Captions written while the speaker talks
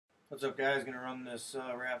What's up, guys? Going to run this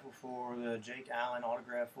raffle for the Jake Allen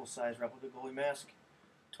autograph full-size replica goalie mask.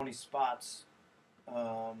 20 spots.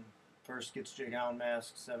 First gets Jake Allen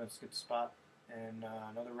mask, 7th gets a spot and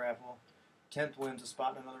another raffle. 10th wins a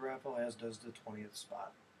spot in another raffle, as does the 20th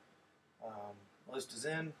spot. List is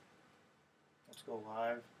in. Let's go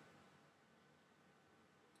live.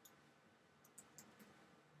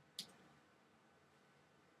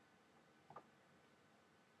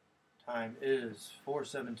 Time is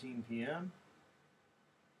 4:17 p.m.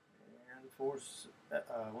 and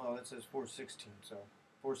well, it says 4:16, so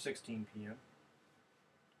 4:16 p.m.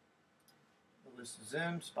 The list is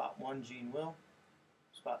in. Spot 1, Gene Will.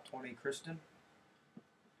 Spot 20, Kristen.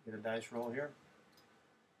 Get a dice roll here,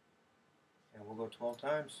 and we'll go 12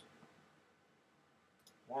 times.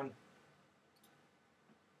 1,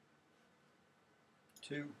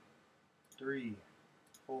 2, 3,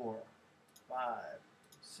 4, 5,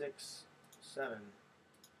 6, 7,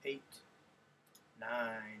 8, 9,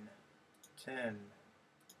 10,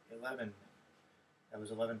 11. That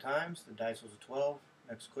was 11 times. The dice was a 12.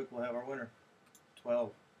 Next click we'll have our winner.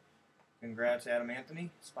 12. Congrats, Adam Anthony.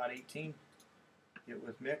 Spot 18. Get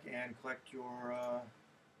with Mick and collect your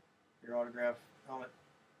autograph helmet.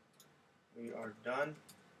 We are done.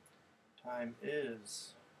 Time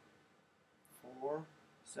is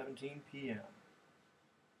 4:17 p.m.